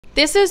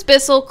This is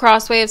Bissell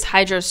Crosswave's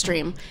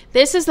HydroSteam.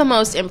 This is the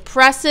most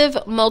impressive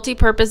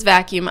multi-purpose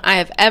vacuum I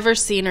have ever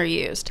seen or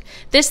used.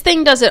 This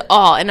thing does it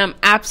all, and I'm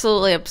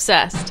absolutely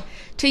obsessed.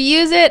 To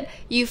use it,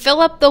 you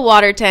fill up the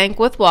water tank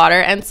with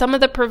water and some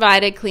of the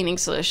provided cleaning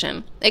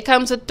solution. It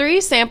comes with 3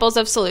 samples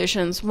of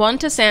solutions, 1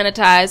 to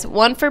sanitize,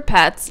 1 for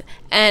pets,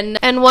 and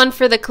 1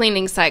 for the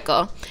cleaning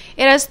cycle.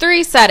 It has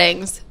 3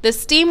 settings. The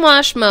steam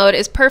wash mode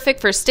is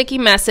perfect for sticky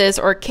messes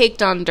or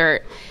caked on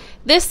dirt.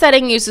 This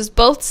setting uses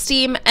both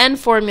steam and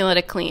formula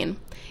to clean.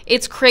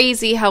 It's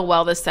crazy how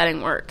well this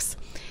setting works.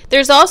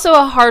 There's also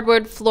a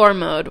hardwood floor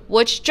mode,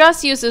 which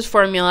just uses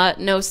formula,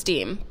 no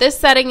steam. This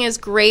setting is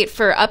great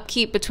for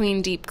upkeep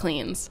between deep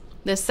cleans.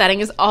 This setting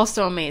is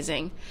also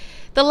amazing.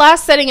 The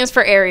last setting is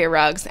for area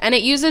rugs, and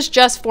it uses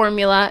just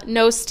formula,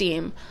 no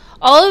steam.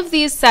 All of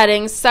these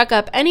settings suck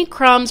up any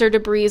crumbs or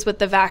debris with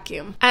the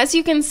vacuum. As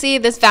you can see,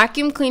 this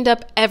vacuum cleaned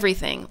up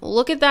everything.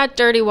 Look at that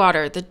dirty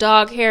water, the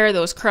dog hair,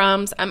 those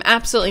crumbs. I'm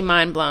absolutely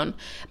mind blown.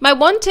 My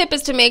one tip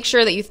is to make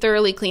sure that you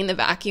thoroughly clean the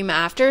vacuum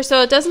after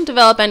so it doesn't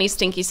develop any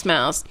stinky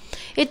smells.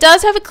 It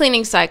does have a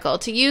cleaning cycle.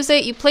 To use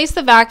it, you place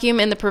the vacuum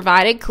in the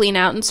provided clean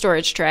out and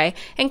storage tray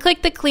and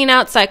click the clean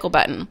out cycle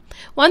button.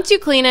 Once you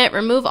clean it,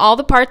 remove all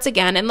the parts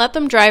again and let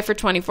them dry for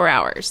 24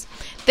 hours.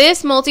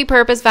 This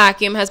multi-purpose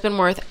vacuum has been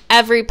worth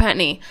every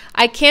penny.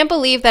 I can't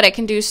believe that it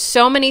can do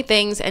so many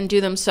things and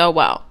do them so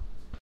well.